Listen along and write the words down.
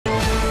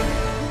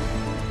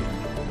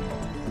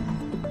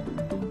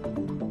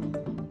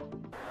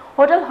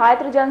Hotel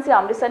ਹਾਇਤ Regency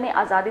Amritsar ਨੇ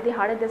ਆਜ਼ਾਦੀ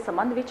ਦਿਹਾੜੇ ਦੇ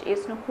ਸੰਬੰਧ ਵਿੱਚ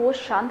ਇਸ ਨੂੰ ਹੋਰ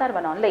ਸ਼ਾਨਦਾਰ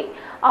ਬਣਾਉਣ ਲਈ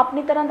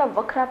ਆਪਣੀ ਤਰ੍ਹਾਂ ਦਾ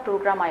ਵੱਖਰਾ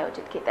ਪ੍ਰੋਗਰਾਮ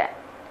ਆਯੋਜਿਤ ਕੀਤਾ ਹੈ।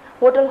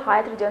 ਹੋਟਲ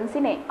ਹਾਇਤ ਰੀਜੈਂਸੀ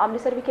ਨੇ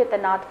ਅੰਮ੍ਰਿਤਸਰ ਵਿਖੇ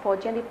ਤੈਨਾਤ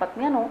ਫੌਜੀਆਂ ਦੀ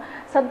ਪਤਨੀਆਂ ਨੂੰ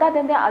ਸੱਦਾ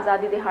ਦਿੰਦੇ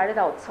ਆਜ਼ਾਦੀ ਦਿਹਾੜੇ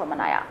ਦਾ ਉਤਸਵ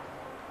ਮਨਾਇਆ।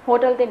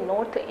 ਹੋਟਲ ਦੇ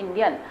ਨਾਰਥ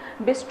ਇੰਡੀਅਨ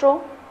ਬਿਸਟਰੋ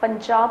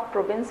पंजाब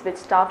प्रोविंस विच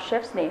स्टाफ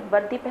शेफ्स ने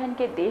वर्दी पहन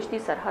के देश की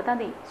सरहदां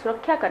की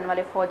सुरक्षा करने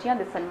वाले फौजियों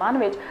के सन्मान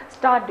में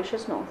स्टार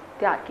डिशेस को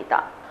तैयार किया।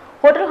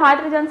 होटल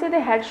हायत रीजेंसी के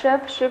हैड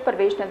शेफ शिव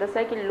प्रवेश ने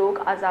दस्सिया कि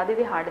लोग आज़ादी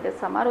दिहाड़े के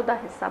समारोह का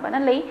हिस्सा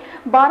बनने लई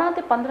 12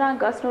 ते 15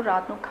 अगस्त को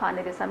रात को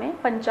खाने के समय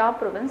पंजाब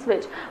प्रोविंस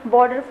विच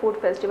बॉर्डर फूड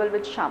फेस्टिवल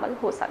में शामिल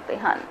हो सकते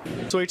हैं।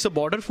 So it's a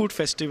border food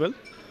festival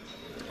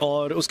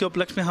और उसके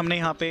उपलक्ष्य में हमने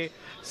यहाँ पे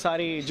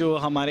सारे जो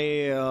हमारे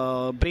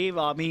ब्रेव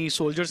आर्मी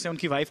सोल्जर्स हैं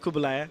उनकी वाइफ को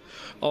बुलाया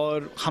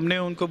और हमने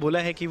उनको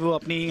बोला है कि वो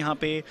अपनी यहाँ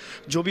पे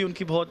जो भी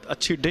उनकी बहुत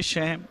अच्छी डिश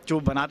हैं जो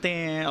बनाते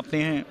हैं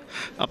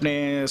अपने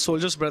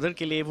सोल्जर्स ब्रदर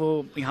के लिए वो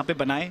यहाँ पे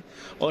बनाएं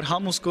और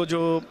हम उसको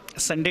जो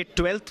संडे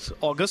 12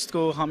 अगस्त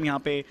को हम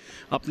यहाँ पे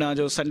अपना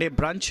जो संडे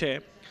ब्रंच है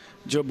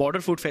जो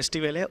बॉर्डर फूड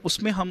फेस्टिवल है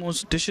उसमें हम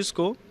उस डिशेस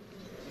को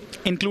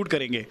इंक्लूड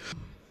करेंगे।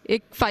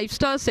 एक 5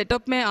 स्टार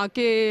सेटअप में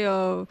आके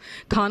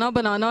खाना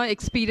बनाना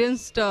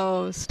एक्सपीरियंस्ड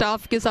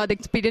स्टाफ के साथ,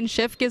 एक्सपीरियंस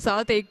शेफ़ के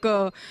साथ एक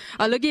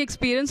अलग ही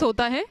एक्सपीरियंस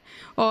होता है।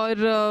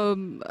 और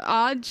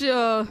आज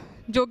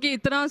जो कि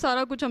इतना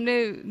सारा कुछ हमने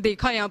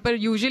देखा यहाँ पर,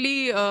 यूजुअली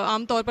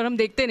आमतौर पर हम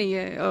देखते नहीं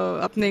हैं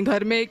अपने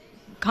घर में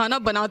खाना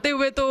बनाते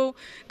हुए, तो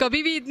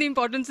कभी भी इतनी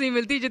इम्पोर्टेंस नहीं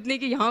मिलती जितनी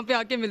कि यहाँ पे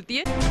आके मिलती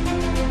है।